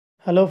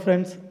Hello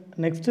friends,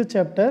 next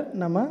chapter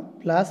நம்ம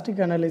plastic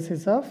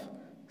analysis of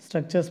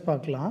structures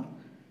பார்க்கலாம்.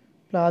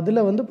 இப்போ அதில்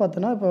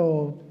பார்த்தோன்னா இப்போ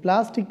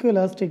பிளாஸ்டிக்கும்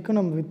எலாஸ்டிக்கும்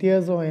நம்ம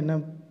வித்தியாசம்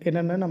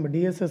என்னென்னு நம்ம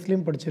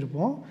டிஎஸ்எஸ்லேயும்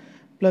படிச்சிருப்போம்,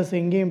 ப்ளஸ்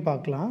எங்கேயும்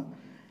பார்க்கலாம்.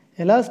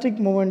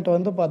 எலாஸ்டிக் மூமெண்ட்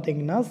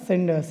பார்த்திங்கன்னா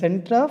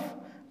சென்டர் ஆஃப்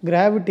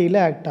கிராவிட்டியில்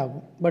ஆக்ட்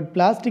ஆகும். But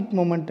plastic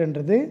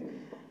மூமெண்ட்ன்றது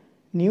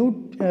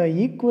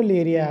equal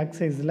area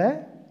ஆக்சைஸில்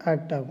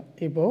act ஆகும்.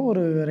 இப்போது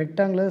ஒரு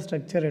ரெக்டாங்குலர்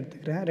ஸ்ட்ரக்சர்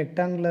எடுத்துக்கிறேன்.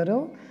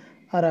 ரெக்டாங்குலரோ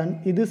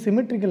இது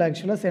சிமெட்ரிக்கல்.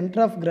 ஆக்சுவலாக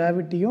centre of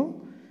கிராவிட்டியும்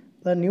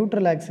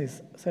neutral axis,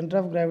 centre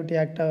of gravity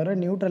act ஆகிற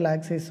நியூட்ரல்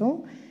ஆக்சிஸும்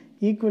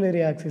ஈக்குவல்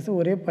ஏரியா ஆக்சிஸும்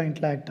ஒரே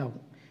பாயிண்டில் ஆக்ட்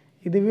ஆகும்.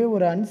 இதுவே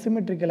ஒரு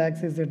அன்சிமெட்ரிக்கல்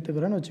ஆக்சிஸ்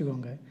எடுத்துக்கிறோன்னு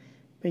வச்சுக்கோங்க.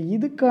 இப்போ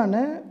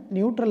இதுக்கான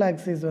நியூட்ரல்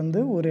ஆக்சிஸ்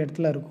ஒரு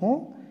இடத்துல இருக்கும்,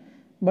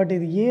 பட்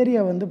இது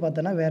ஏரியா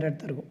பார்த்தோன்னா வேறு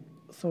இடத்துல இருக்கும்.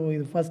 ஸோ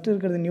இது ஃபஸ்ட்டு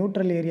இருக்கிறது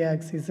நியூட்ரல் ஏரியா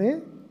ஆக்சிஸு,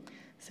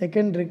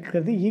 செகண்ட்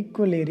இருக்கிறது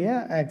ஈக்குவல் ஏரியா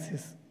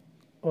ஆக்சிஸ்.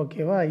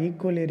 ஓகேவா?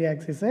 ஈக்குவல் ஏரியா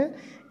ஆக்சிஸை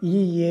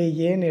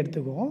இஏஏன்னு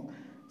எடுத்துக்குவோம்.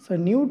 ஸோ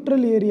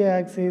நியூட்ரல் ஏரியா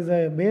ஆக்சிஸை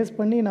பேஸ்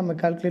பண்ணி நம்ம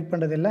கால்குலேட்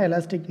பண்ணுறதெல்லாம்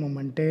elastic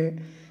moment,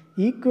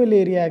 equal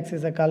area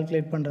ஆக்சிஸை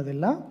calculate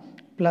பண்ணுறதெல்லாம்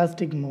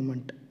பிளாஸ்டிக்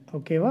மூமெண்ட்.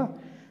 ஓகேவா?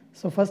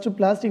 ஸோ ஃபஸ்ட்டு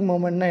பிளாஸ்டிக்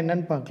மூமெண்ட்னா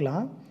என்னென்னு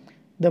பார்க்கலாம்.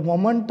 The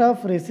moment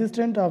of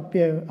resistant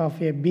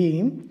of a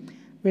beam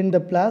when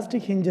the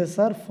plastic hinges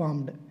are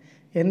formed.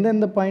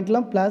 எந்தெந்த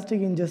பாயிண்ட்லாம்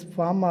பிளாஸ்டிக் ஹிஞ்சஸ்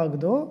ஃபார்ம்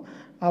ஆகுதோ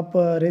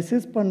அப்போ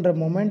ரெசிஸ்ட் பண்ணுற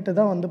மொமெண்ட்டு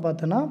தான்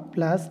பார்த்தோன்னா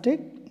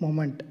பிளாஸ்டிக்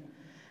மொமெண்ட்.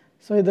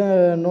 ஸோ இதை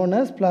நோன்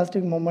அஸ்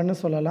பிளாஸ்டிக்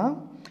மொமெண்ட்னு சொல்லலாம்.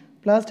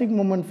 பிளாஸ்டிக்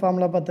மூமெண்ட்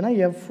ஃபார்முலா பார்த்தோன்னா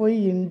Fy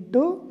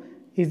இன்ட்டு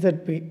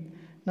இசட்பி.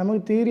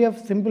 நமக்கு தியரி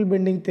ஆஃப் சிம்பிள்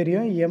பெண்டிங்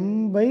தெரியும்.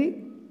 M/I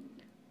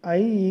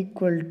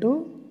ஈக்குவல் டு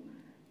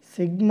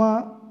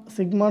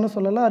சிக்மான்னு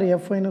சொல்லலாம், அது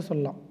Fyன்னு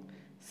சொல்லலாம்.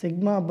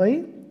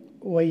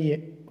 சிக்மா/YA.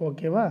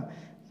 ஓகேவா?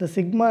 இந்த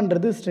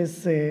சிக்மான்றது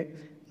ஸ்ட்ரெஸ்ஸு,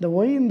 இந்த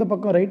ஒய் இந்த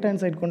பக்கம் ரைட்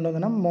ஹேண்ட் சைட் கொண்டு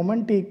வந்தோன்னா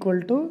moment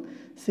equal to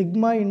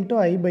sigma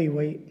into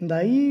I/Y. இந்த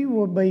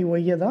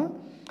I/Y தான்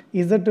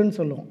இசட்டுன்னு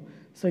சொல்லுவோம்.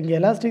 ஸோ இங்கே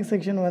எலாஸ்டிக்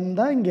செக்ஷன்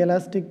வந்தால் இங்கே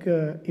எலாஸ்டிக்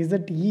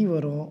இசட்இ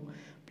வரும்,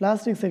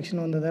 பிளாஸ்டிக்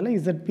செக்ஷன் வந்ததால்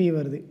இசட்பி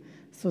வருது.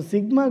 ஸோ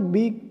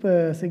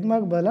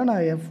சிக்மாக்கு பதிலாக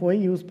நான் Fy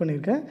யூஸ்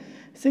பண்ணியிருக்கேன்.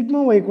 சிக்மா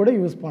ஒய் கூட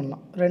யூஸ்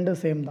பண்ணலாம், ரெண்டும்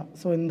சேம் தான்.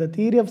 ஸோ இந்த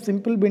தியரி ஆஃப்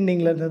சிம்பிள்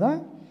பெண்டிங்லேருந்து தான்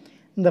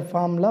இந்த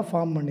ஃபார்முலா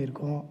ஃபார்ம்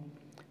பண்ணியிருக்கோம்.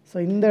 ஸோ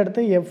இந்த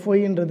இடத்த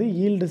Fyன்றது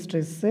yield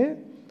stress,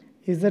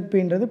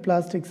 இசட்பின்றது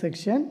plastic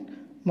section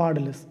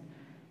modulus.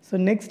 So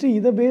next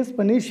இதை பேஸ்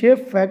பண்ணி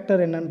ஷேப்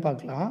ஃபேக்டர் என்னன்னு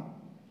பார்க்கலாம்.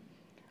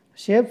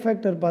 ஷேப்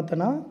ஃபேக்டர்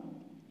பார்த்தோன்னா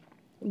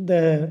the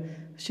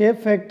shape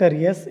factor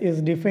S is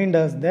defined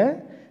as the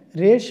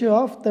ratio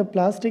of the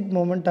plastic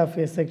moment of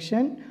a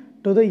section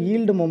to the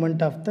yield moment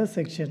of the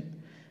section.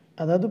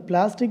 அதாவது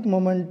plastic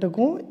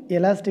மொமெண்ட்டுக்கும்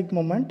elastic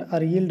moment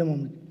R yield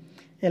moment.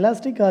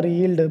 Elastic R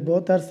yield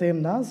both are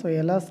same தான். So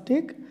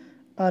elastic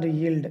R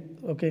yield.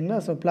 ஓகேங்களா?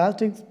 So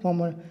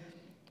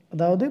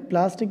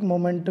plastic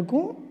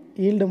மொமெண்ட்டுக்கும்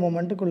yield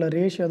மொமெண்ட்டுக்குள்ள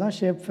ratio தான்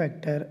shape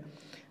factor.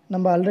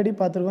 நம்ம already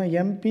பார்த்துருக்கோம்.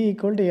 MP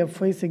equal to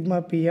Fy sigma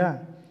Pia.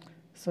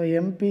 So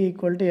MP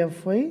equal to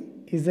Fy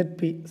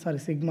இசட்பி, sorry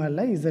sigma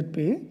இல்லை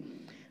இசட்பி.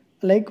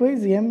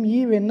 Likewise ME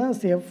வேணா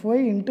Fy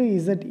into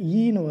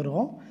இசட்இன்னு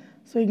வரும்.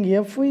 So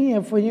இங்கே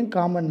Fyயும்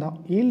common தான்.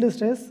 Yield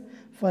stress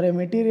for a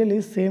material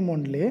is same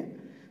only.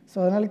 So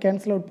அதனால்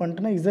cancel out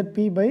பண்ணிட்டோன்னா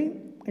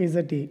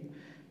ZP/ZE.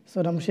 So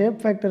நம்ம shape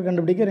factor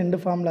கண்டுபிடிக்க ரெண்டு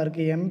ஃபார்முலா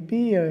இருக்குது. MP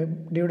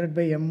divided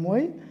by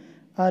MY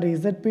R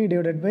ZP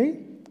divided by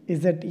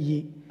ZE.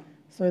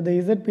 So இந்த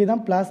ZP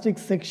தான்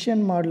பிளாஸ்டிக்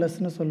செக்ஷன்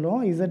மாடுலஸ்னு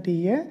சொல்லுவோம்,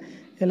 ZE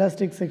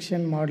எலாஸ்டிக்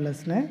செக்ஷன்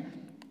மாடுலஸ்னு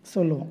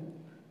சொல்லுவோம்.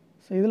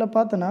 ஸோ இதில்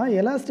பார்த்தோன்னா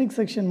எலாஸ்டிக்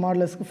செக்ஷன்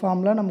மாடுலஸ்க்கு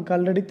ஃபார்முலா நமக்கு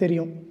ஆல்ரெடி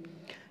தெரியும்.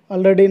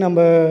 ஆல்ரெடி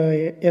நம்ம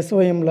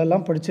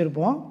SOMலலாம்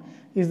படிச்சிருப்போம்.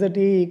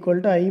 ZE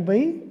equal to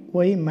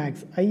I/Y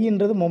maths.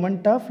 ஐன்றது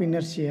moment of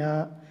inertia,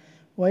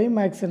 Y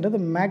மேக்ஸ்ன்றது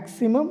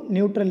maximum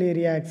neutral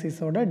area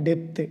ஆக்சிஸோட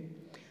depth.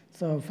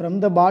 So from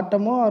the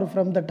பாட்டமோ R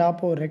from the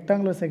டாப்போ ஒரு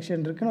ரெக்டாங்குலர்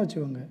செக்ஷன் இருக்குதுன்னு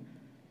வச்சுக்கோங்க.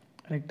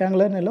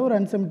 ரெக்டாங்குலர்னு இல்லை, ஒரு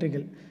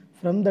unsymmetrical.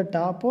 From the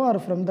டாப்போ R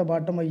from the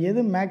பாட்டமோ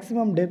எது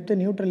மேக்ஸிமம் டெப்த்து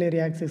நியூட்ரல்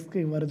ஏரியா ஆக்சிஸ்க்கு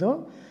வருதோ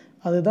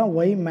அதுதான்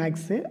Y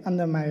maths.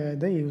 அந்த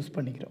இதை யூஸ்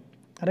பண்ணிக்கிறோம்.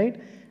 Right.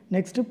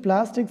 Next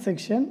plastic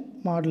section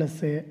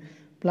மாடுலஸ்ஸு.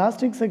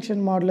 Plastic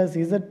section modulus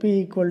ZP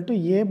equal to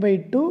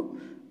A/2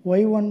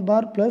 Y1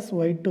 bar plus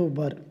Y2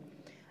 பார்.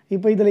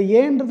 இப்போ இதில்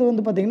ஏன்றது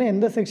பார்த்திங்கன்னா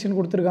எந்த செக்ஷன்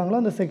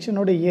கொடுத்துருக்காங்களோ அந்த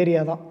செக்ஷனோட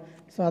ஏரியா தான்.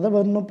 ஸோ அதை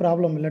ஒன்றும்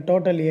ப்ராப்ளம் இல்லை.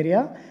 டோட்டல்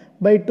ஏரியா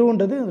பை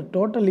 2ன்றது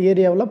டோட்டல்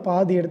ஏரியாவில்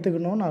பாதி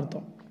எடுத்துக்கணும்னு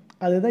அர்த்தம்.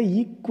 அதுதான்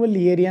ஈக்குவல்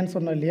ஏரியான்னு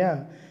சொன்னோம் இல்லையா.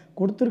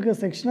 கொடுத்துருக்க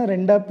செக்ஷனை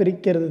ரெண்டாக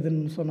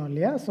பிரிக்கிறதுன்னு சொன்னோம்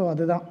இல்லையா. ஸோ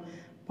அதுதான்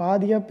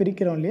பாதியாக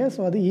பிரிக்கிறோம் இல்லையா.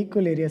 ஸோ அது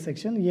equal area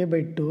section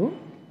A/2.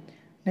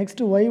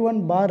 Next Y1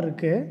 பார்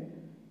இருக்குது.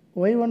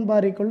 Y1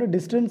 bar equal to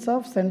distance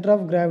of centre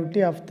of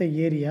gravity of the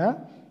area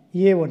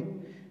A1.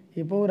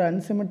 இப்போ ஒரு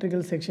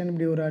அன்சிமெட்ரிக்கல் செக்ஷன்,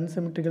 இப்படி ஒரு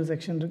அன்சிமெட்ரிக்கல்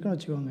செக்ஷன் இருக்குன்னு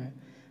வச்சுக்கோங்க.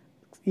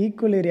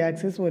 ஈக்குவல் ஏரியா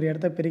ஆக்சிஸ் ஒரு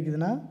இடத்த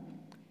பிரிக்குதுன்னா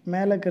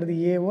மேலே இருக்கிறது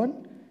A1,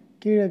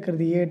 கீழே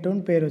இருக்கிறது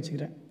A2ன்னு பேர்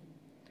வச்சுக்கிறேன்.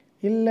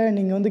 இல்லை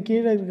நீங்கள்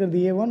கீழே இருக்கிறது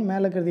A1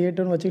 மேலே இருக்கிறது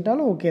A2ன்னு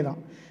வச்சுக்கிட்டாலும் ஓகே தான்.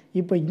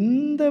 இப்போ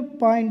இந்த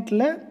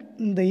பாயிண்டில்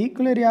இந்த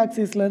ஈக்குவல் ஏரியா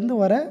ஆக்சிஸ்லேருந்து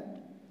வர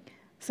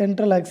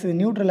central axis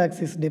neutral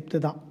axis depth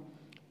தான்.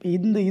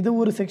 இது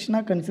ஒரு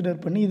செக்ஷனாக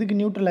கன்சிடர் பண்ணி இதுக்கு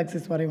நியூட்ரல்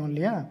ஆக்சிஸ் வரைவோம்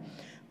இல்லையா,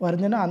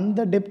 வரைஞ்சோன்னா அந்த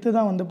டெப்த்து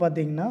தான் வந்து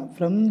பார்த்திங்கன்னா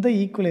from the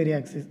equal area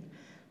axis.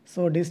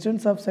 So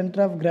distance of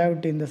centre of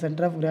gravity, இந்த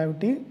centre of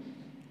gravity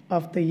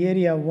of the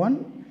area 1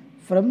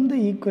 from the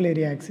equal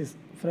area axis,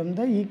 from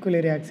the equal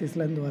area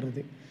ஆக்சிஸ்லேருந்து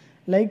வருது.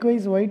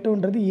 லைக்வைஸ்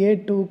y2ன்றது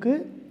A2க்கு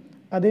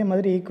அதே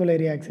மாதிரி ஈக்குவல்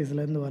ஏரியா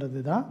ஆக்சிஸ்லேருந்து வருது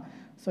தான்.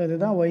 ஸோ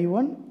இதுதான்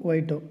y1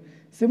 y2.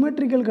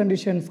 சிமெட்ரிக்கல்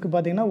கண்டிஷன்ஸ்க்கு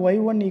பார்த்திங்கன்னா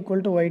y1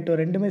 equal to y2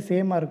 ரெண்டுமே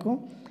சேமாக இருக்கும்.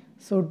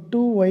 ஸோ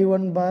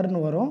 2y1 பார்னு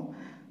வரும்.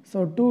 ஸோ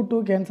 2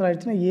 கேன்சல்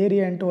ஆகிடுச்சுன்னா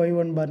ஏரியா இன்ட்டு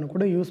y1 பார்னு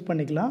கூட யூஸ்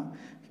பண்ணிக்கலாம்.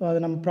 ஸோ அது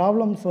நம்ம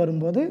ப்ராப்ளம்ஸ்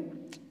வரும்போது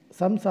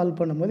சம் சால்வ்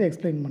பண்ணும்போது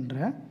எக்ஸ்பிளைன்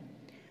பண்ணுறேன்.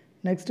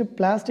 Next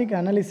plastic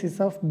analysis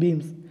of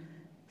beams.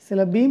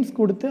 சில பீம்ஸ்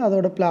கொடுத்து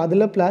அதோட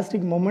அதில்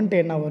பிளாஸ்டிக் மொமெண்ட்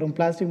என்ன வரும்,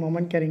 பிளாஸ்டிக்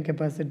மொமெண்ட் கேரிங்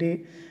கெப்பாசிட்டி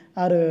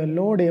அது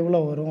லோடு எவ்வளோ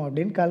வரும்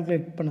அப்படின்னு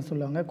கால்குலேட் பண்ண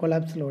சொல்லுவாங்க,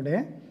 கொலாப்ஸ் லோடு.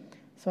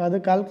 ஸோ அது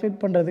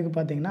கால்குலேட் பண்ணுறதுக்கு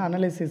பார்த்திங்கன்னா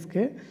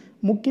அனாலிசிஸ்க்கு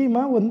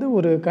முக்கியமாக வந்து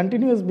ஒரு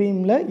கண்டினியூஸ்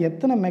பீமில்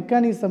எத்தனை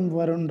மெக்கானிசம்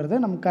வரும்ன்றதை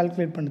நம்ம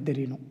கால்குலேட் பண்ண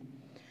தெரியணும்.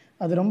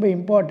 அது ரொம்ப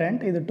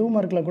இம்பார்ட்டண்ட். இது 2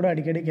 மார்க்கில் கூட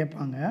அடிக்கடி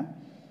கேட்பாங்க.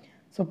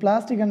 So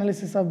plastic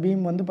analysis of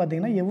beam வந்து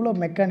பார்த்திங்கன்னா எவ்வளோ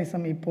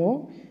மெக்கானிசம் இப்போ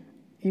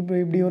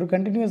இப்படி ஒரு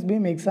கண்டினியூஸ்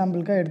பீம்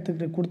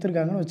எக்ஸாம்பிளுக்காக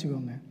கொடுத்துருக்காங்கன்னு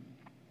வச்சுக்கோங்க.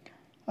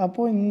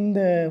 அப்போது இந்த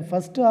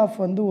ஃபஸ்ட்டு ஆஃப்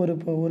வந்து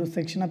ஒரு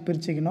செக்ஷனாக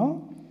பிரிச்சுக்கணும்.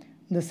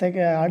 இந்த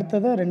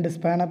அடுத்ததை 2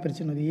 ஸ்பேனாக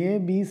பிரிச்சுக்கணும். இது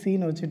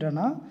ஏபிசின்னு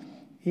வச்சுட்டோன்னா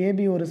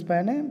ஏபி ஒரு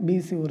ஸ்பேனு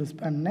பிசி ஒரு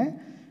ஸ்பேன்னு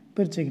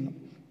பிரிச்சுக்கணும்.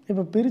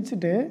 இப்போ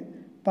பிரிச்சுட்டு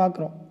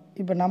பார்க்குறோம்.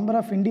 இப்போ நம்பர்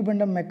ஆஃப்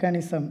இண்டிபெண்டன்ட்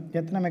மெக்கானிசம்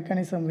எத்தனை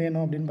மெக்கானிசம்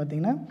வேணும் அப்படின்னு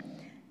பார்த்தீங்கன்னா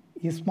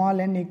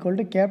small n equal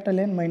to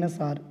capital N minus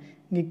R.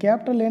 இங்கே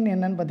கேபிட்டல் N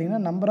என்னன்னு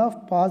பார்த்தீங்கன்னா number of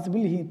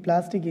possible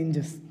plastic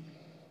hinges,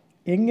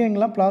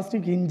 எங்கெங்கெல்லாம்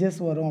பிளாஸ்டிக் இன்ஜஸ்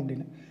வரும்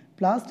அப்படின்னு.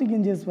 பிளாஸ்டிக்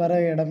இன்ஜஸ் வர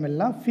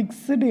இடமெல்லாம்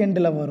ஃபிக்ஸ்டு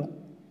எண்டில் வரும்,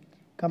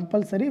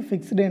 கம்பல்சரி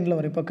ஃபிக்ஸ்டு எண்டில்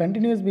வரும். இப்போ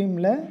கண்டினியூஸ்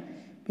பீமில்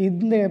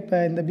இப்போ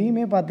இந்த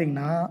பீமே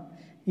பார்த்திங்கன்னா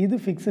இது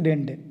ஃபிக்ஸ்டு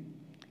எண்டு.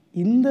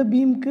 இந்த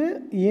பீமுக்கு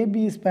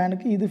ஏபி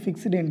ஸ்பேனுக்கு இது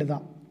ஃபிக்ஸ்டு எண்டு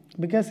தான்,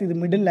 பிகாஸ் இது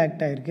மிடில்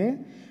ஆக்ட் ஆகிருக்கு.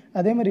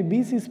 அதே மாதிரி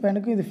பிசி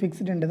ஸ்பேனுக்கும் இது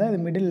ஃபிக்ஸ்டு எண்டு தான், இது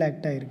மிடில்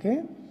ஆக்ட் ஆகிருக்கு.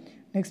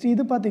 நெக்ஸ்ட்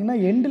இது பார்த்திங்கன்னா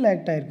எண்டில்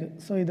ஆக்ட் ஆகிருக்கு.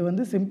 ஸோ இது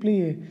வந்து சிம்பிளி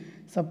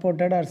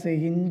சப்போர்ட்டட் ஆர்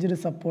ஹிஞ்சுடு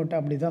சப்போர்ட்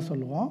அப்படி தான்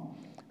சொல்லுவோம்.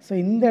 ஸோ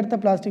இந்த இடத்த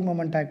பிளாஸ்டிக்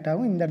மொமெண்ட் ஆக்ட்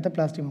ஆகும், இந்த இடத்த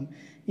பிளாஸ்டிக் மொமெண்ட்.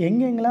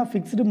 எங்கெங்கெல்லாம்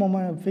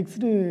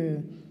ஃபிக்ஸ்டு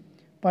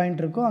பாயிண்ட்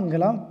இருக்கோ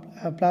அங்கெல்லாம்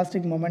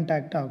பிளாஸ்டிக் மொமெண்ட்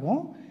ஆக்ட்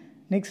ஆகும்.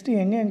 நெக்ஸ்ட்டு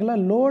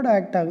எங்கெங்கெல்லாம் லோடு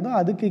ஆக்ட் ஆகுதோ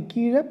அதுக்கு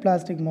கீழே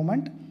பிளாஸ்டிக்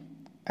மொமெண்ட்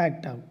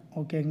ஆக்ட் ஆகும்.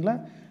 ஓகேங்களா?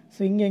 ஸோ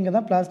இங்கே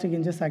தான் பிளாஸ்டிக்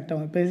இன்ஜஸ் ஆக்ட்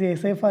ஆகும். இப்போ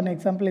சே ஃபார்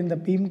எக்ஸாம்பிள் இந்த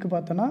பீமுக்கு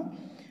பார்த்தோன்னா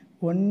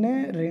 1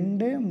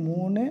 2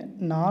 3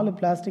 4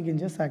 பிளாஸ்டிக்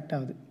இன்ஜஸ் ஆக்ட்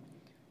ஆகுது,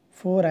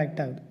 4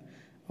 ஆக்ட் ஆகுது.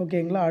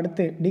 ஓகேங்களா?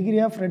 அடுத்து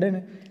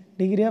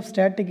டிகிரி ஆஃப்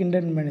ஸ்டாட்டிக்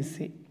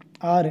இன்டென்மென்சி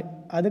 6.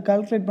 அது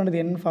கால்குலேட்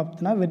பண்ணுறது என்ன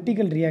பார்த்தோன்னா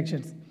வெர்டிக்கல்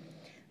ரியாக்ஷன்ஸ்.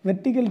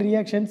 வெர்டிக்கல்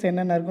ரியாக்ஷன்ஸ்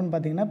என்னென்ன இருக்குன்னு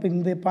பார்த்தீங்கன்னா, இப்போ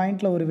இந்த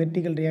பாயிண்டில் ஒரு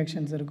வெர்டிக்கல்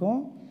ரியாக்ஷன்ஸ் இருக்கும்,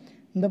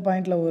 இந்த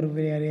பாயிண்டில் ஒரு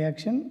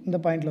ரியாக்ஷன், இந்த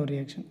பாயிண்டில் ஒரு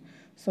ரியாக்ஷன்.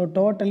 ஸோ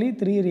டோட்டலி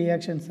 3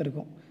 ரியாக்ஷன்ஸ்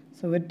இருக்கும்.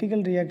 So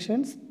vertical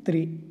reactions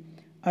 3.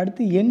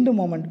 அடுத்து எண்டு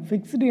மொமெண்ட்,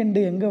 ஃபிக்ஸ்டு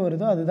எண்டு எங்கே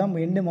வருதோ அதுதான்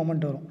எண்டு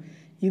மொமெண்ட் வரும்.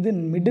 இது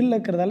மிடில்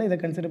இருக்கிறதால இதை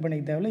கன்சிடர்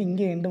பண்ணிக்க தேவையில்லை,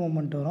 இங்கே எண்டு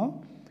மொமெண்ட் வரும்.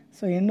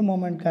 ஸோ எண்டு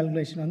மொமெண்ட்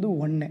கால்குலேஷன் வந்து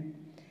 1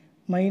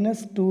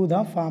 -2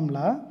 தான்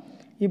ஃபார்முலா.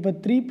 இப்போ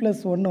 3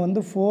 + 1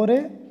 வந்து 4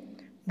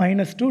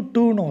 -2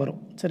 2ன்னு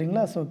வரும்.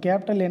 சரிங்களா? ஸோ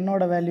கேபிட்டல்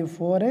என்னோட வேல்யூ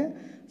 4,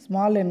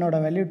 ஸ்மால் என்னோட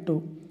வேல்யூ 2.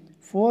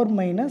 4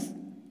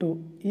 - 2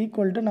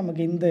 ஈக்குவல் டு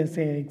நமக்கு இந்த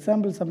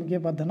எக்ஸாம்பிள்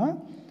சம்முக்கே பார்த்தோன்னா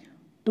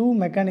 2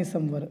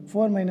 மெக்கானிசம் வரும்.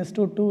 4 -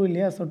 2 2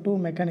 இல்லையா? ஸோ 2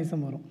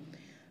 மெக்கானிசம் வரும்.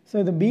 ஸோ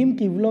இது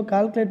பீம்க்கு இவ்வளோ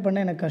கால்குலேட் பண்ண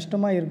எனக்கு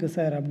கஷ்டமாக இருக்குது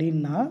சார்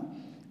அப்படின்னா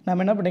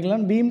நம்ம என்ன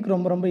பண்ணிக்கலாம், பீம்க்கு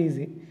ரொம்ப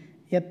ஈஸி.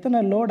 எத்தனை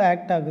லோடு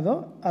ஆக்ட் ஆகுதோ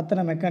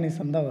அத்தனை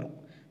மெக்கானிசம் தான் வரும்.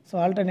 ஸோ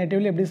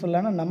ஆல்டர்னேட்டிவ்லி எப்படி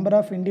சொல்லலாம்னா number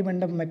of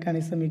independent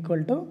mechanism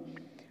equal to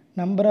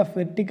number of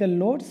vertical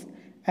loads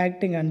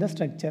acting on the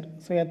structure.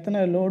 So எத்தனை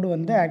லோடு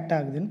வந்து ஆக்ட்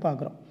ஆகுதுன்னு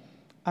பார்க்குறோம்,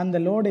 அந்த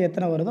லோடு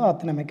எத்தனை வருதோ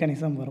அத்தனை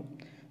மெக்கானிசம் வரும்.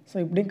 ஸோ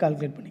இப்படியும்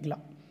கால்குலேட்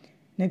பண்ணிக்கலாம்.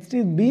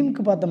 நெக்ஸ்ட்டு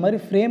பீமுக்கு பார்த்த மாதிரி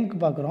ஃப்ரேமுக்கு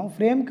பார்க்குறோம்.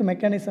 ஃப்ரேமுக்கு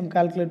மெக்கானிசம்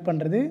கால்குலேட்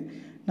பண்ணுறது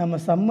நம்ம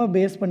சம்மை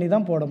பேஸ் பண்ணி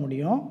தான் போட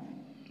முடியும்.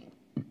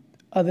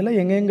 அதில்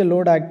எங்கெங்கே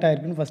லோடு ஆக்ட்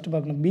ஆகிருக்குன்னு ஃபஸ்ட்டு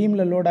பார்க்கணும்.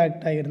 பீமில் load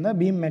act ஆகியிருந்தால்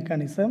beam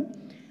mechanism,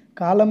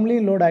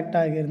 காலம்லேயும் load act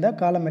ஆகியிருந்தால்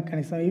காலம்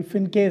mechanism. If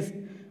in case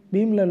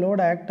பீமில்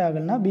load act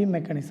ஆகலைன்னா பீம்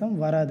மெக்கானிசம்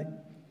வராது.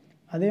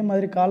 அதே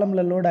மாதிரி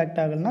காலமில் லோடு ஆக்ட்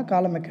ஆகலைன்னா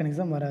காலம்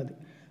மெக்கானிசம் வராது.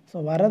 ஸோ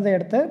வரத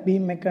இடத்த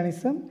பீம்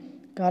மெக்கானிசம்,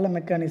 காலம்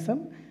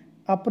மெக்கானிசம்,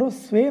 அப்புறம்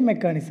ஸ்வே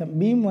மெக்கானிசம்.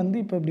 பீம் வந்து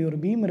இப்போ இப்படி ஒரு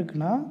பீம்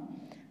இருக்குன்னா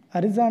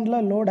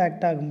ஹரிசாண்டலாக லோடு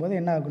ஆக்ட் ஆகும்போது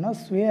என்ன ஆகுனா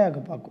ஸ்வே ஆக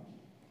பார்க்கும்,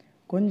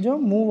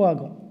 கொஞ்சம் மூவ்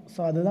ஆகும். ஸோ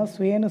அதுதான்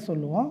ஸ்வேன்னு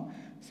சொல்லுவோம்.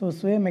 So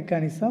sway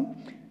mechanism.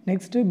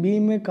 Next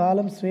beam,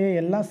 காலம், ஸ்வே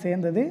எல்லாம்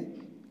சேர்ந்தது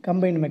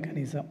கம்பைன்ட்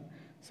மெக்கானிசம்.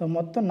 ஸோ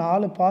மொத்தம்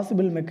 4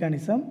 பாசிபிள்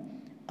மெக்கானிசம்.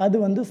 அது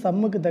வந்து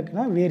சம்முக்கு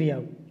தக்கனா வேரி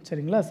ஆகும்.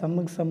 சரிங்களா?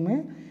 சம்மு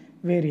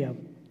வேரி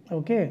ஆகும்.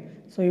 ஓகே.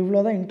 ஸோ இவ்வளோ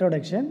தான்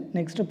இன்ட்ரோடக்ஷன்.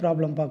 நெக்ஸ்ட்டு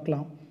ப்ராப்ளம்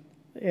பார்க்கலாம்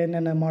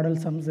என்னென்ன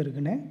மாடல் சம்ஸ்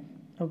இருக்குன்னு.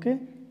 Okay,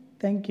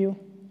 thank you.